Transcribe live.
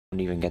Don't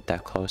even get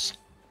that close.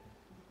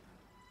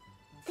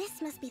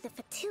 This must be the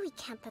Fatui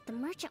camp that the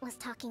merchant was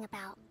talking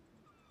about.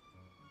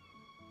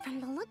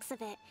 From the looks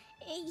of it,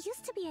 it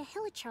used to be a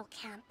Hilichurl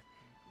camp.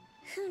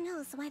 Who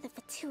knows why the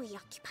Fatui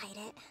occupied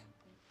it?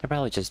 They're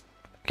probably just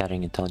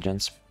gathering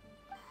intelligence. Looks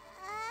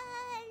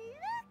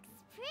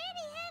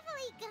pretty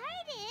heavily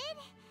guarded.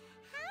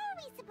 How are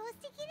we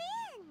supposed to get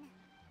in?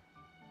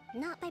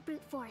 Not by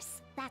brute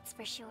force, that's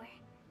for sure.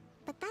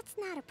 But that's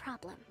not a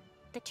problem.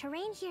 The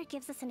terrain here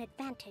gives us an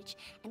advantage,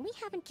 and we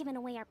haven't given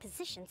away our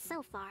position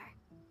so far.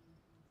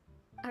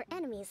 Our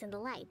enemy is in the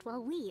light,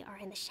 while we are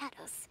in the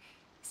shadows.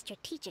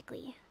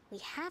 Strategically, we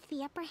have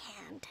the upper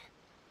hand.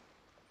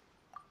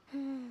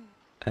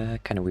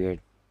 Kinda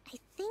weird. I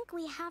think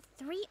we have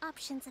 3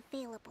 options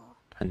available.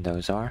 And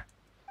those are?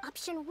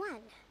 Option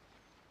 1.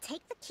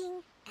 Take the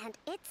king, and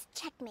it's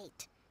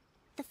checkmate.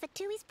 The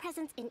Fatui's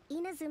presence in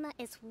Inazuma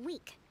is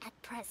weak at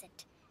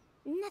present.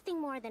 Nothing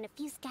more than a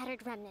few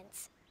scattered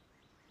remnants.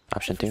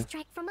 Option If we 2?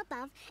 strike from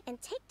above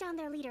and take down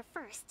their leader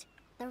first,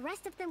 the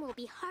rest of them will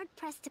be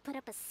hard-pressed to put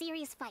up a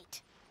serious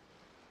fight.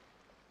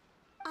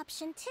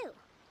 Option 2.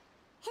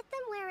 Hit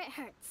them where it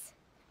hurts.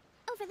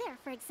 Over there,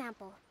 for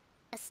example,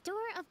 a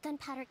store of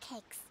gunpowder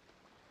cakes.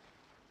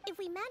 If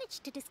we manage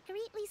to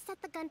discreetly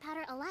set the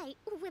gunpowder alight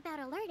without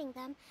alerting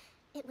them,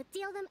 it would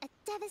deal them a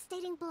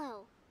devastating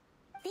blow.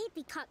 They'd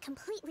be caught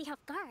completely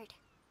off guard.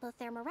 Both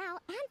their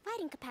morale and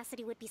fighting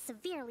capacity would be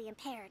severely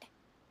impaired.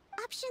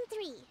 Option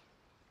 3.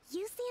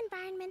 Use the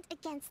environment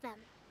against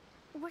them.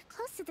 We're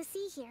close to the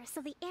sea here,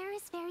 so the air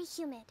is very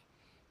humid.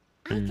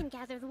 I can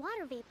gather the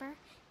water vapor,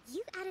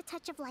 you add a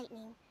touch of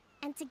lightning,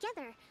 and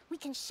together we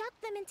can shock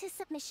them into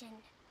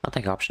submission. I'll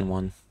take option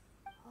 1.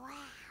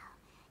 Wow,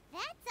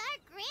 that's our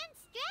grand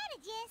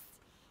strategist.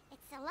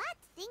 It's a lot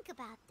to think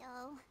about,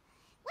 though.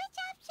 Which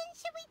option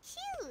should we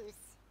choose?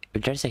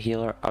 If there's a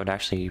healer, I would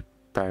actually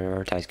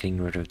prioritize getting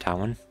rid of that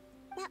one.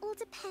 That will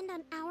depend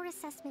on our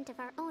assessment of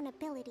our own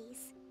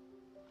abilities.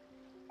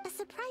 A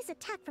surprise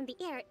attack from the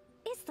air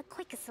is the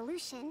quickest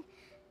solution,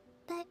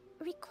 but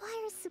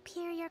requires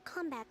superior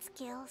combat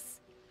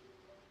skills.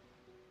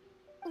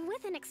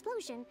 With an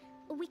explosion,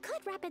 we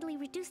could rapidly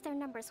reduce their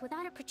numbers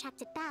without a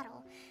protracted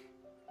battle,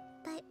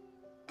 but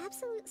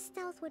absolute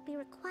stealth would be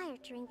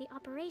required during the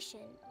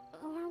operation,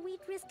 or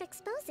we'd risk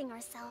exposing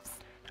ourselves.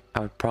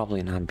 I would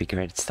probably not be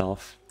great at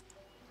stealth.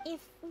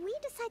 If we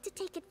decide to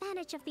take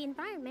advantage of the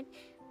environment,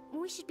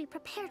 we should be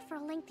prepared for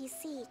a lengthy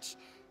siege.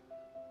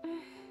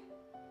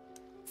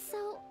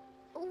 So,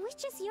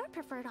 which is your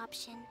preferred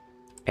option?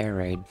 Air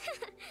raid.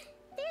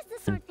 There's the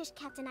swordfish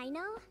captain I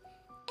know.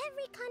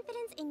 Every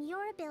confidence in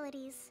your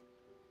abilities.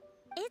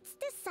 It's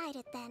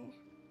decided then.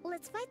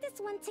 Let's fight this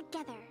one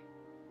together.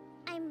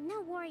 I'm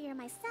no warrior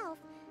myself,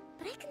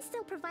 but I can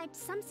still provide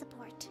some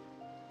support.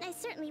 I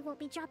certainly won't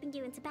be dropping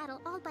you into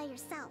battle all by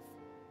yourself.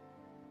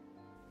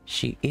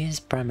 She is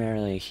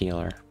primarily a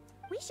healer.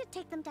 We should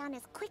take them down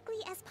as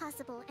quickly as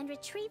possible and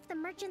retrieve the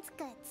merchant's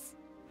goods.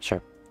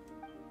 Sure.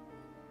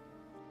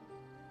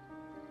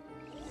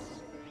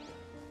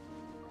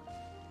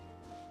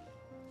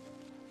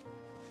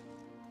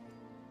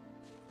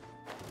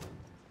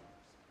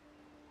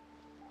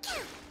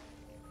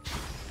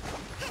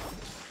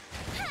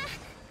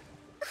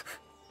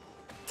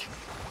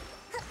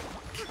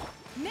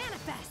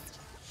 Manifest!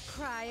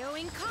 Cryo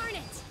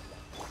incarnate!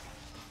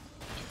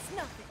 It's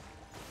nothing.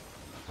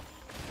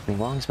 As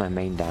long as my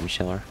main damage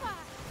healer.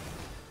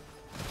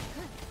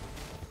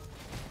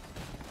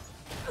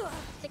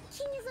 The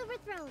king is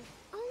overthrown.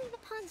 Only the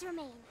pawns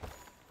remain.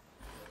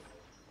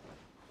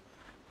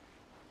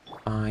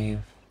 5. Allow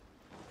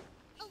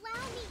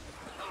me.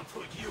 I'll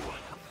put you on.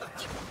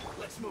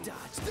 Let's move.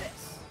 Dodge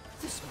this!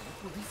 This one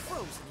will be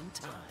frozen in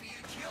time. Be a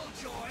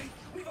killjoy.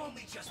 We've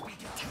only just begun.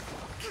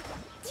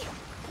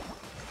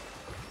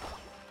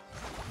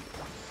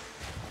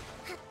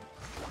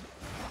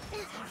 You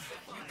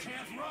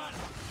can't run.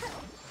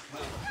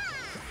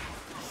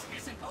 This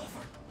isn't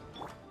over.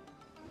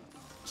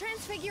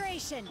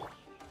 Transfiguration!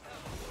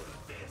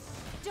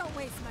 Don't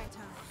waste my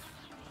time.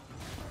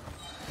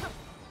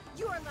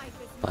 Your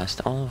life is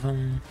Blast all of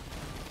them.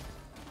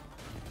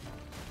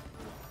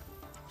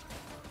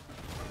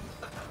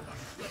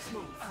 Let's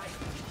move. I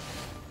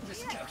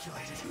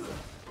miscalculated.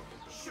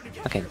 Should've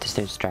get Okay, this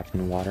dude's trapped in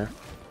the water.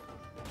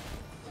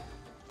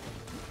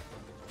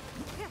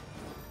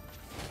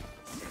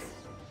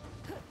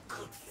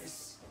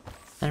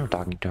 And we're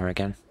talking to her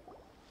again.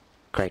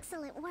 Great.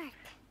 Excellent work.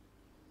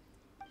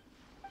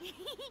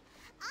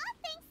 All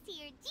thanks to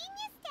your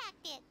genius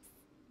tactics.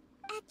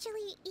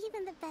 Actually,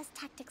 even the best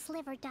tactics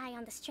live or die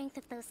on the strength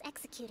of those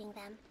executing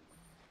them.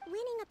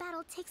 Winning a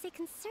battle takes a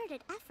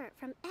concerted effort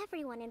from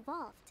everyone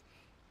involved.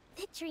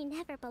 Victory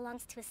never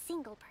belongs to a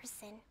single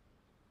person.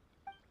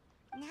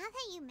 Now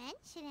that you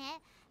mention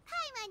it,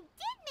 Paimon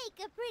did make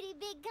a pretty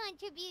big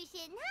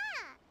contribution,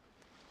 huh?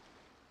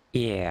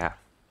 Yeah.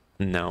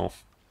 No.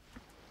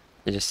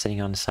 They're just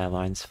sitting on the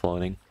sidelines,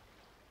 floating.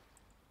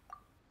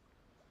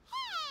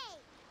 Hey!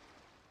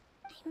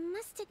 I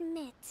must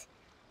admit,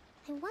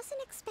 I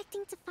wasn't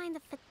expecting to find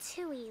the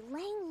Fatui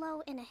laying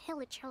low in a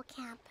Hilichurl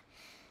camp.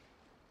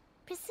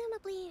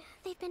 Presumably,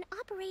 they've been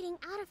operating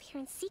out of here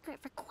in secret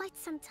for quite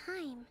some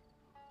time.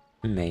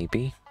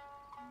 Maybe.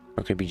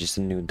 Or could be just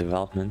a new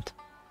development.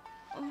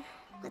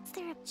 What's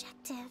their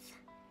objective?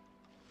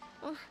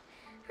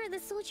 Are the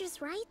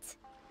soldiers right?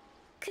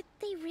 Could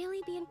they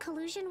really be in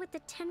collusion with the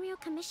Tenryou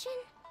Commission?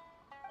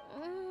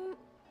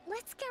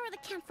 Let's scour the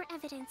camp for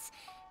evidence.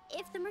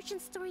 If the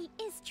merchant's story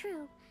is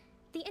true,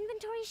 the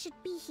inventory should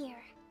be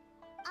here.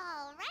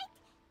 Alright,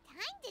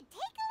 time to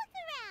take a look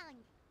around.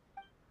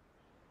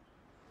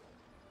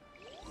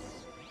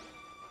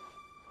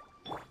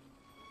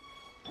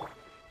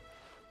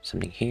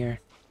 Something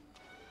here.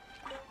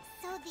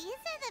 So these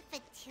are the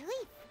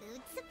Fatui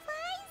food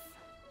supplies?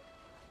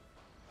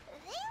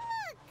 They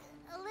look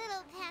a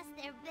little past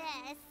their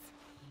best.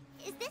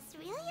 Is this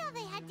really all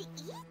they had to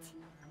eat?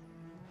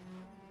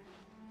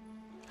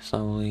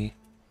 Slowly.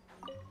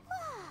 Whoa!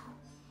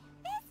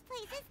 This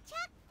place is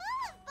chock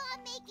full of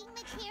bomb-making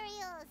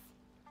materials!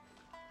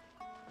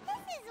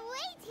 This is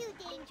way too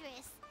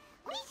dangerous!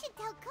 We should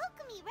tell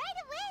Kokomi right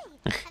away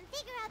and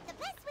figure out the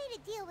best way to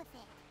deal with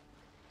it.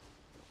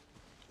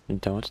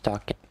 Don't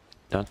attack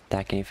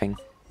anything.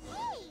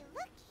 Hey,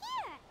 look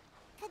here!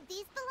 Could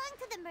these belong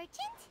to the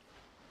merchant?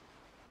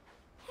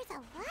 There's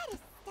a lot of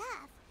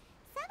stuff.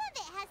 Some of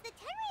it has the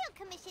Tenryou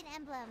Commission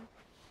emblem.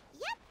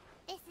 Yep,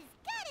 this has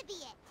gotta be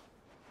it.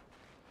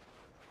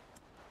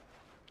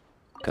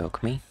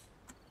 Kokomi.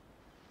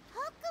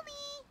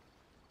 Kokomi!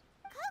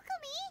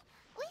 Kokomi!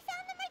 We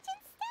found the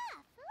merchant's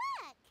stuff!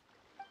 Look!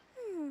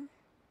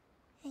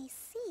 I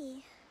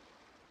see.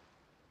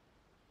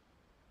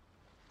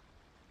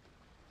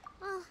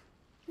 Oh,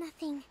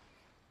 nothing.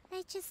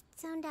 I just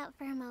zoned out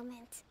for a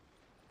moment.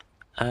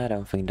 I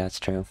don't think that's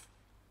true.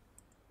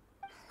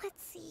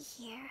 Let's see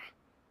here.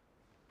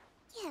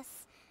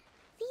 Yes,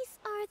 these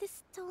are the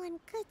stolen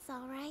goods,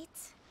 all right.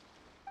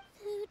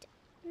 Food,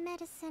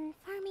 medicine,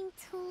 farming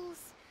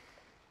tools.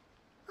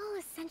 All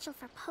essential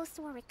for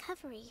post-war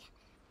recovery.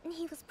 And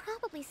he was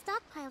probably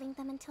stockpiling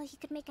them until he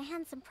could make a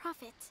handsome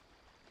profit.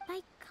 By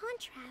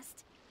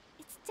contrast,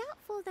 it's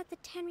doubtful that the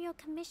Tenryou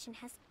Commission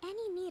has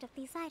any need of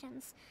these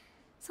items,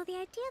 so the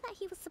idea that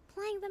he was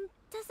supplying them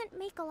doesn't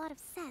make a lot of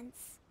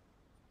sense.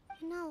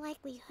 In all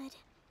likelihood,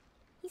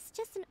 he's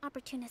just an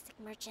opportunistic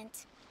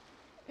merchant.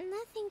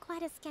 Nothing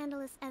quite as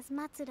scandalous as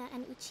Matsuda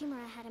and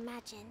Uchimura had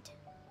imagined.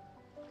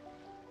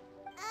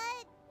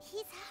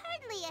 He's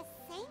hardly a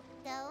saint,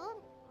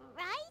 though,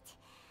 right?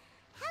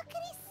 How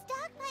could he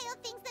stockpile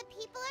things that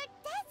people are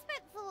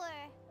desperate for?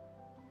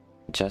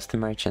 Just a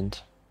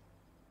merchant.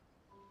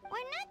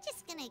 We're not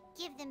just gonna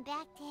give them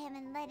back to him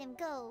and let him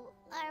go,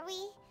 are we?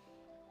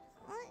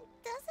 It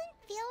doesn't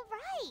feel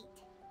right.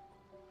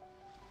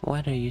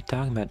 What are you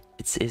talking about?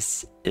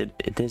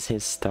 It is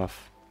his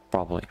stuff,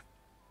 probably.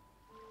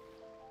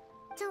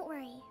 Don't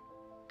worry,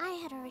 I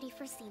had already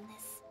foreseen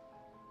this.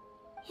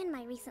 In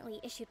my recently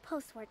issued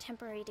post-war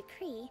temporary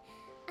decree,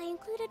 I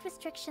included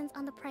restrictions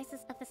on the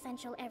prices of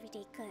essential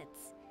everyday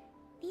goods.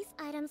 These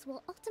items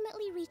will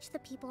ultimately reach the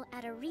people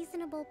at a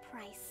reasonable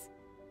price.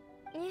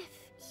 If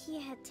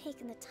he had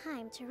taken the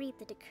time to read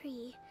the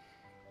decree,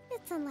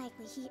 it's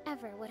unlikely he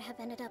ever would have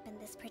ended up in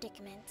this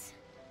predicament.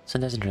 So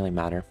it doesn't really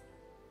matter.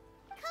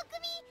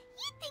 Kokomi,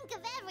 you think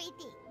of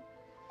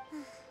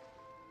everything!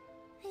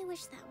 I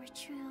wish that were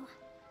true.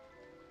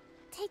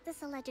 Take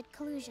this alleged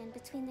collusion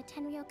between the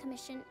Tenryou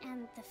Commission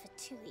and the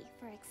Fatui,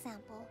 for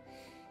example.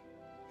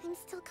 I'm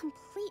still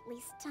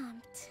completely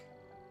stumped.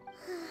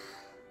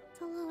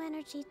 The low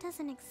energy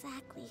doesn't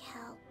exactly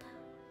help.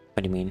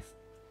 What do you mean?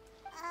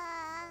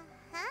 Huh?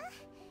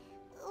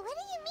 What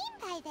do you mean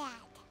by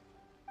that?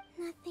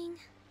 Nothing.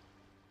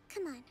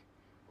 Come on,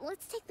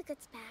 let's take the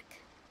goods back.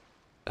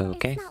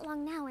 Okay. It's not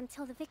long now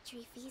until the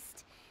victory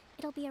feast.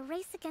 It'll be a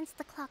race against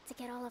the clock to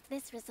get all of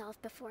this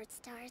resolved before it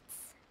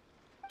starts.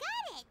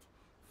 Got it!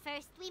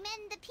 First we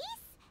mend the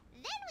peace,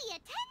 then we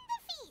attend the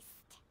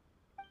feast!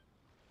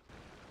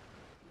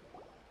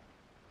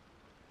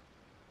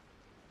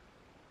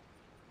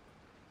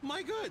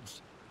 My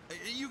goods!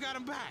 You got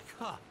them back,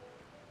 huh?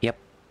 Yep.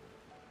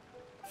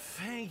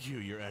 Thank you,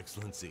 Your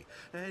Excellency.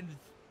 And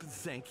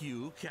thank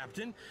you,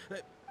 Captain.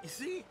 You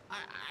see,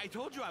 I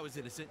told you I was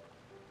innocent.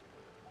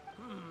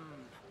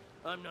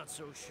 I'm not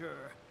so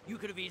sure. You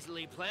could have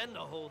easily planned the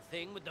whole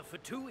thing with the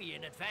Fatui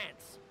in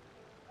advance.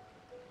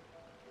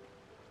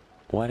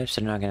 What if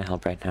they're not gonna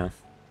help right now?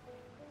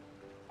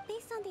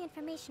 Based on the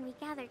information we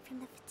gathered from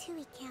the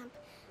Fatui camp,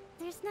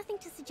 there's nothing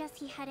to suggest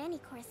he had any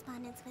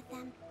correspondence with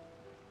them.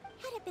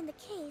 Had it been the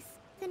case,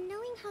 then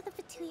knowing how the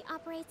Fatui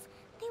operates,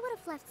 they would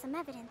have left some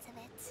evidence of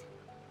it.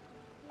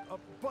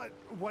 But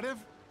what if...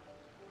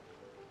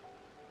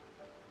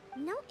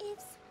 No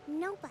ifs,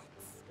 no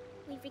buts.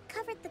 We've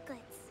recovered the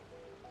goods.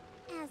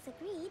 As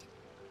agreed,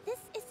 this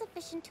is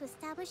sufficient to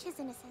establish his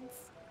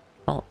innocence.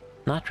 Well,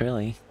 not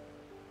really.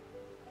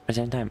 At the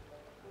same time,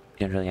 we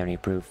don't really have any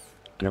proof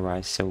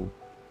otherwise, so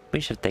we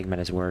should take him at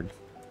his word.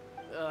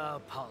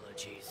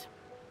 Apologies.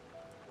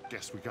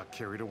 Guess we got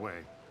carried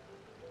away.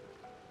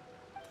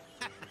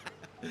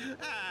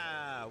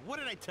 What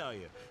did I tell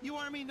you? You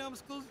army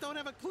numbskulls don't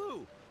have a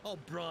clue. All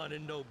brawn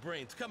and no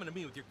brains coming to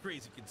me with your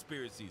crazy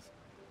conspiracies.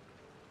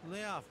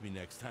 Lay off me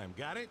next time,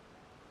 got it?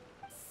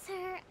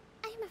 Sir,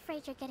 I'm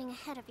afraid you're getting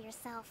ahead of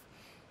yourself.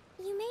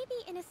 You may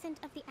be innocent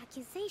of the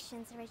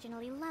accusations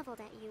originally leveled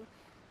at you,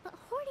 but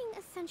hoarding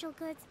essential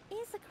goods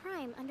is a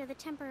crime under the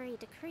temporary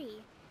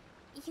decree.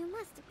 You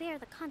must bear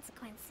the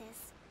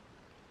consequences.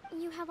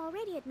 You have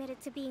already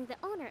admitted to being the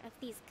owner of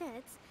these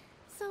goods,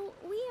 so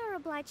we are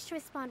obliged to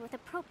respond with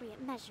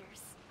appropriate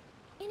measures.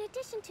 In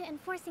addition to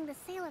enforcing the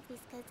sale of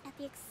these goods at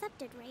the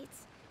accepted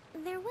rates,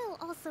 there will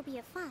also be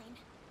a fine,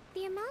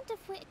 the amount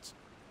of which...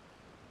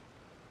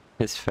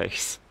 His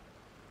face.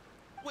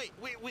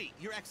 Wait,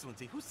 Your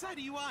Excellency, whose side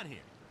are you on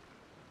here?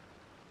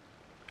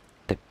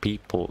 The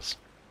people's.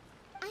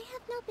 I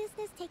have no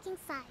business taking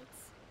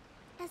sides.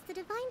 As the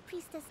Divine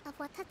Priestess of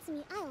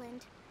Watatsumi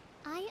Island,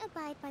 I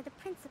abide by the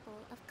principle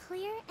of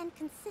clear and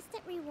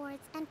consistent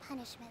rewards and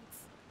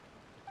punishments.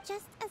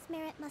 Just as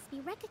merit must be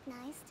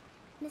recognized,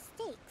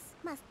 mistakes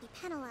must be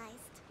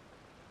penalized.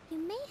 You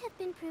may have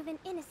been proven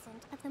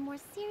innocent of the more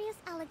serious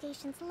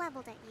allegations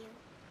leveled at you,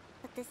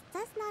 but this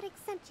does not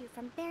exempt you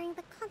from bearing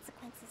the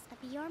consequences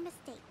of your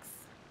mistakes.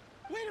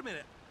 Wait a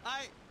minute,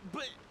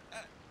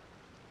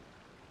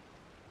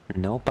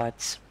 No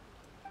buts.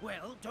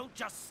 Well, don't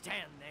just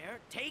stand there.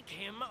 Take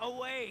him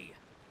away.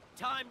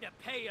 Time to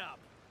pay up.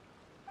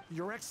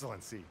 Your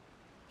Excellency,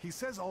 he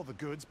says all the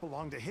goods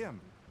belong to him,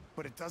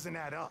 but it doesn't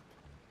add up.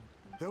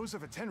 Those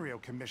of a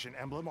Tenryo Commission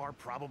emblem are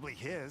probably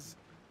his,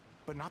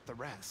 but not the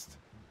rest.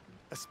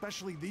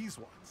 Especially these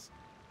ones.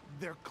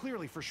 They're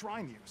clearly for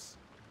shrine use.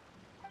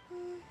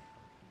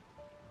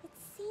 It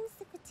seems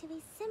the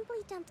Fatui simply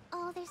dumped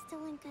all their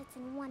stolen goods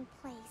in one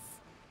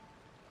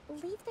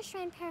place. Leave the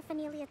shrine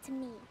paraphernalia to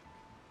me.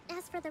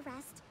 As for the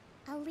rest,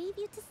 I'll leave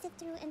you to sift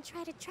through and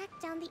try to track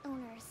down the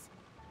owners.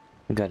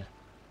 Good.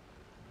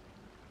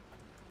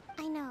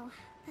 I know,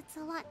 that's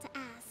a lot to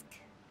ask.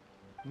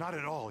 Not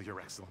at all,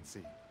 Your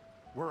Excellency.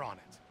 We're on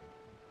it.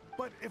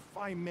 But if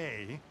I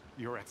may,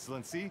 Your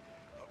Excellency,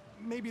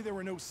 maybe there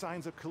were no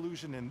signs of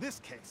collusion in this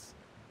case,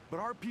 but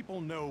our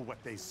people know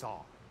what they saw.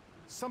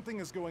 Something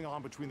is going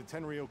on between the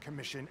Tenryo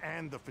Commission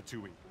and the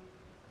Fatui.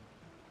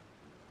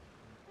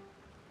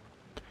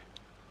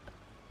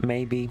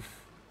 Maybe,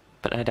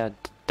 but I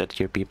doubt that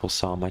your people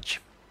saw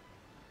much.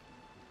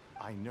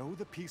 I know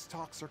the peace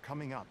talks are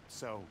coming up,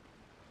 so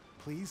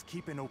please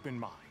keep an open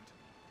mind.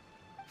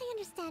 I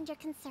understand your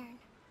concern.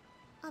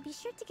 I'll be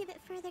sure to give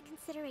it further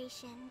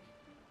consideration.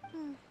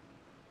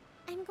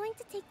 I'm going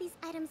to take these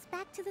items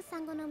back to the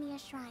Sangonomiya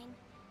Shrine.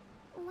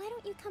 Why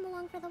don't you come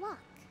along for the walk?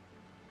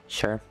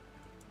 Sure.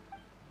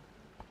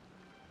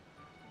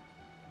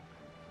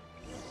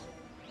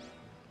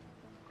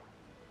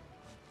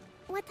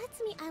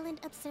 Watatsumi Island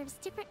observes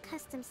different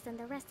customs than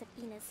the rest of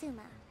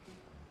Inazuma.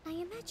 I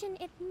imagine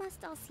it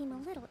must all seem a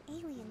little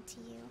alien to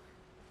you.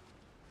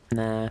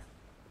 Nah.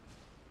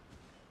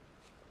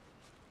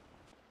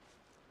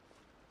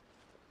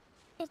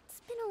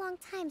 It's been a long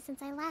time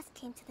since I last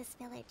came to this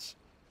village.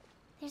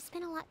 There's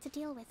been a lot to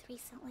deal with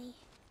recently.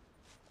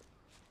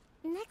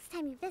 Next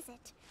time you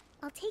visit,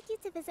 I'll take you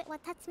to visit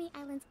Watatsumi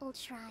Island's old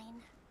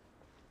shrine.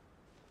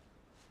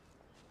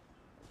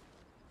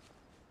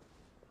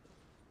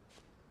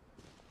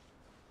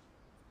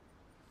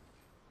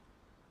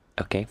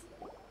 Okay.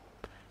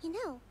 You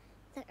know,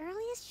 the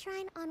earliest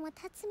shrine on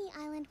Watatsumi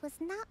Island was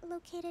not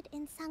located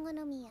in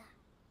Sangonomiya.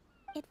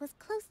 It was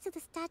close to the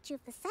Statue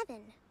of the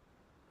Seven.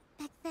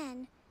 Back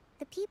then,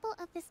 the people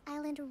of this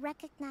island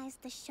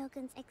recognized the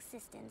Shogun's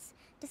existence,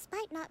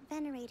 despite not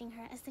venerating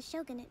her as the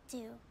Shogunate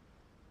do.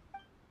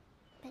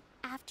 But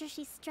after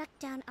she struck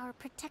down our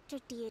protector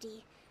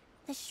deity,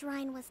 the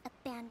shrine was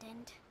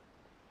abandoned.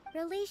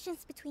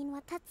 Relations between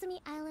Watatsumi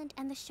Island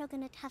and the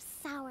Shogunate have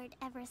soured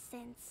ever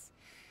since.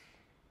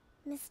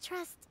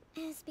 Mistrust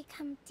has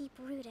become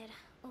deep-rooted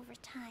over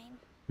time.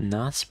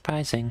 Not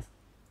surprising.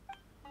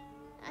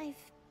 I've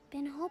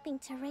been hoping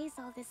to raise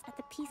all this at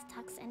the peace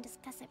talks and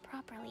discuss it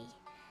properly.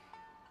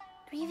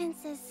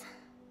 Grievances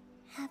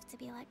have to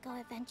be let go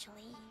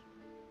eventually.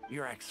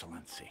 Your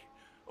Excellency,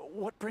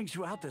 what brings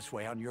you out this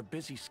way on your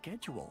busy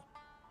schedule?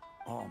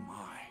 Oh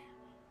my,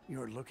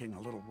 you're looking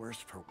a little worse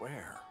for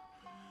wear.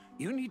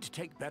 You need to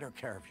take better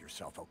care of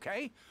yourself,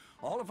 okay?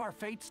 All of our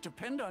fates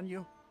depend on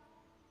you.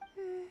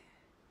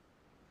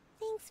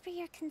 Thanks for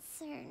your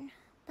concern,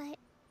 but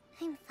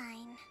I'm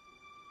fine.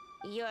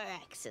 Your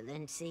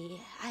Excellency,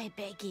 I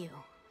beg you,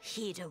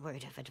 heed a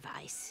word of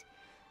advice.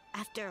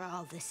 After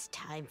all this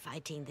time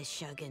fighting the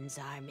Shogun's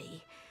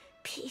army,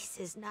 peace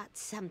is not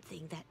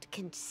something that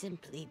can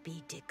simply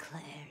be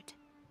declared.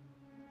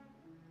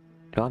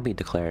 It won't be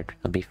declared.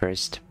 It'll be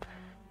first,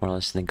 more or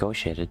less,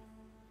 negotiated.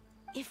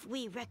 If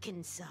we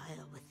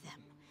reconcile with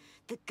them,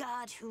 the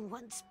god who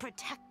once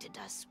protected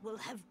us will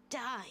have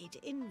died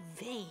in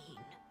vain.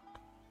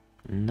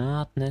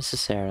 Not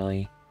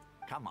necessarily.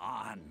 Come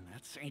on,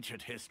 that's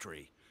ancient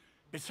history.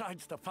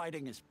 Besides, the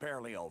fighting is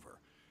barely over.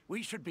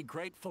 We should be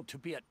grateful to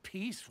be at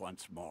peace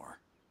once more.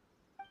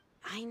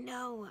 I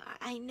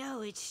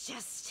know, it's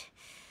just...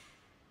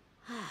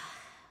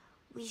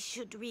 We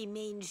should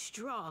remain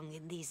strong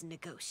in these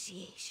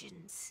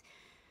negotiations.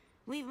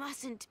 We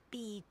mustn't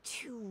be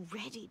too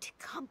ready to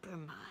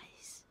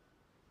compromise.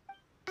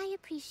 I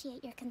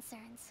appreciate your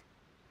concerns.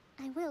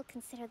 I will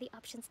consider the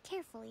options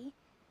carefully,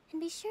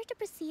 and be sure to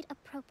proceed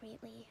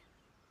appropriately.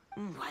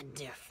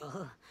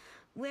 Wonderful.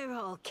 We're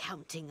all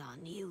counting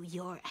on you,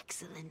 Your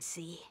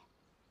Excellency.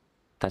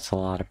 That's a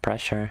lot of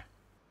pressure.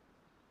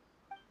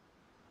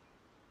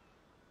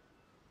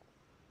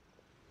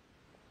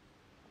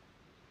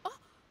 Oh,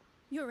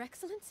 Your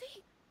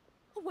Excellency?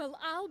 Well,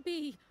 I'll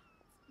be...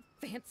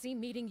 fancy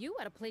meeting you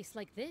at a place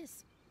like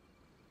this.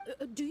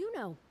 Do you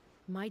know,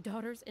 my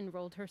daughter's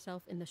enrolled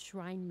herself in the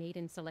Shrine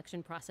Maiden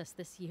selection process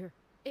this year.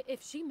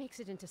 If she makes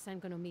it into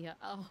Sangonomiya,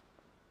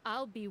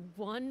 I'll be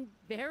one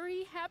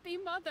very happy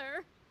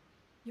mother.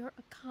 You're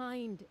a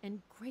kind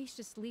and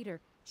gracious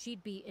leader.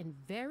 She'd be in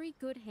very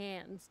good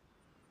hands.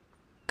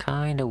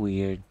 Kinda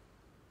weird.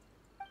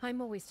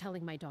 I'm always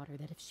telling my daughter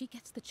that if she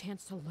gets the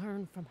chance to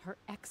learn from Her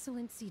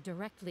Excellency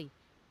directly,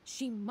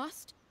 she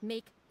must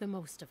make the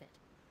most of it.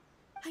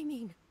 I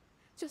mean,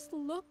 just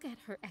look at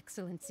Her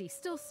Excellency,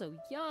 still so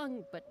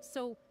young, but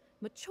so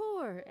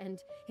mature and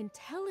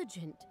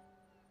intelligent.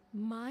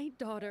 My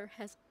daughter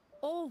has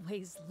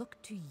always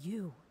looked to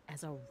you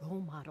as a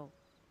role model.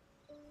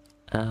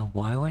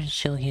 Why wouldn't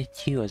she look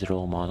at you as a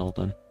role model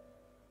then?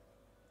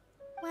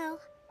 Well,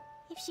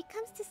 if she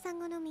comes to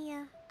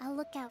Sangonomiya, I'll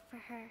look out for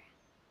her.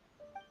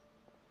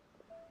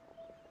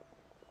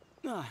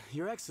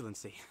 Your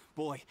Excellency.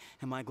 Boy,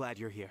 am I glad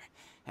you're here.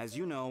 As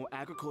you know,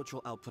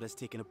 agricultural output has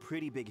taken a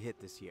pretty big hit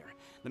this year.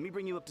 Let me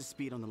bring you up to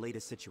speed on the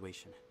latest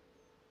situation.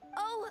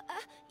 Oh,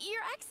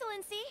 Your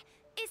Excellency,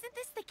 isn't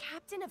this the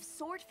captain of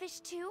Swordfish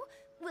too?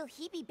 Will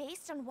he be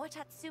based on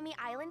Watatsumi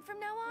Island from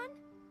now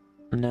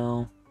on?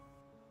 No.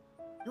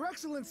 Your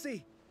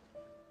Excellency!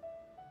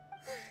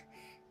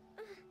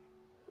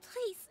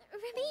 Please,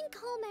 remain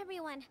calm,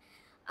 everyone.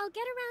 I'll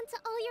get around to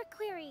all your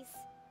queries.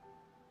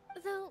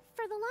 Though,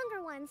 for the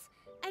longer ones,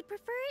 I'd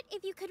prefer it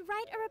if you could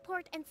write a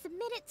report and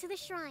submit it to the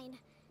shrine.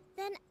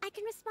 Then I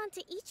can respond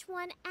to each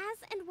one as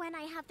and when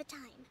I have the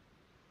time.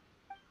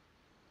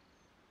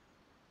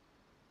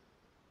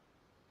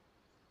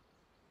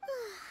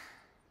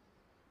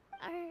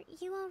 Are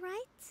you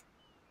alright?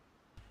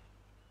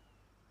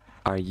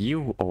 Are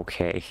you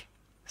okay?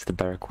 Is the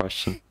better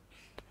question.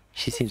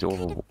 She seems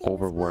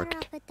overworked.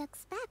 Off a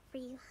duck's back for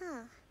you,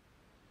 huh?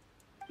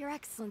 Your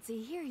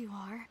Excellency, here you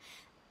are.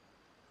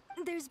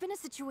 There's been a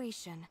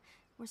situation.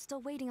 We're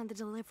still waiting on the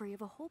delivery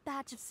of a whole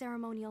batch of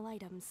ceremonial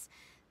items.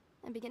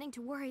 I'm beginning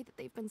to worry that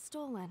they've been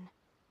stolen.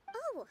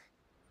 Oh,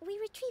 we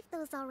retrieved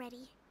those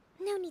already.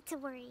 No need to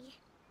worry.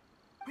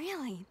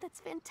 Really? That's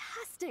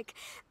fantastic.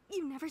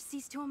 You never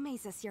cease to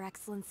amaze us, Your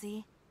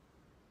Excellency.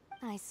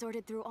 I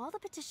sorted through all the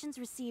petitions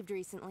received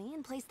recently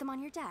and placed them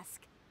on your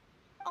desk.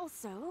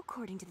 Also,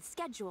 according to the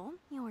schedule,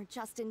 you're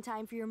just in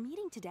time for your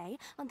meeting today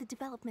on the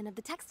development of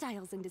the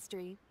textiles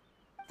industry.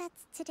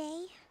 That's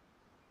today?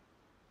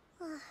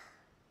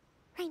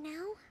 Right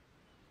now?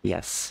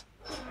 Yes.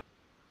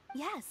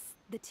 Yes,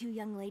 the two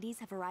young ladies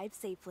have arrived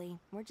safely.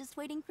 We're just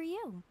waiting for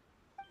you.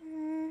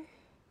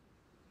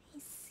 I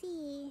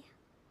see.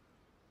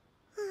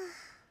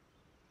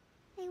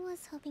 I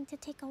was hoping to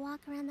take a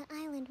walk around the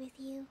island with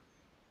you,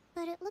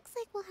 but it looks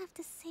like we'll have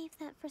to save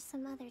that for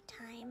some other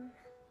time.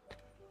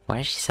 Why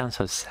does she sound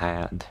so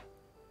sad?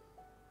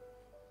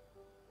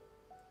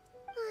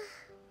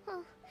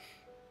 Well,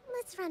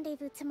 let's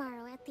rendezvous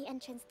tomorrow at the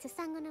entrance to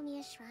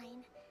Sangonomiya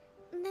Shrine.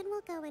 Then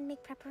we'll go and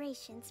make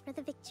preparations for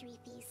the victory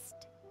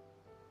feast.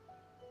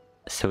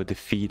 So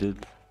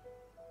defeated.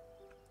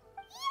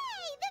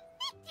 Yay! The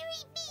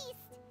victory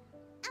feast!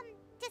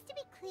 Just to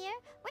be clear,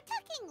 we're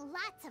talking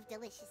lots of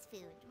delicious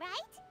food,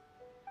 right?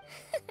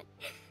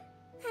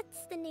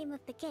 That's the name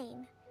of the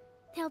game.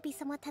 There'll be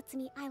some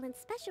Watatsumi Island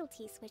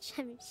specialties, which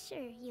I'm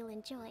sure you'll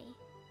enjoy.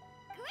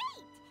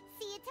 Great!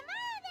 See you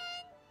tomorrow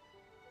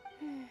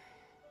then!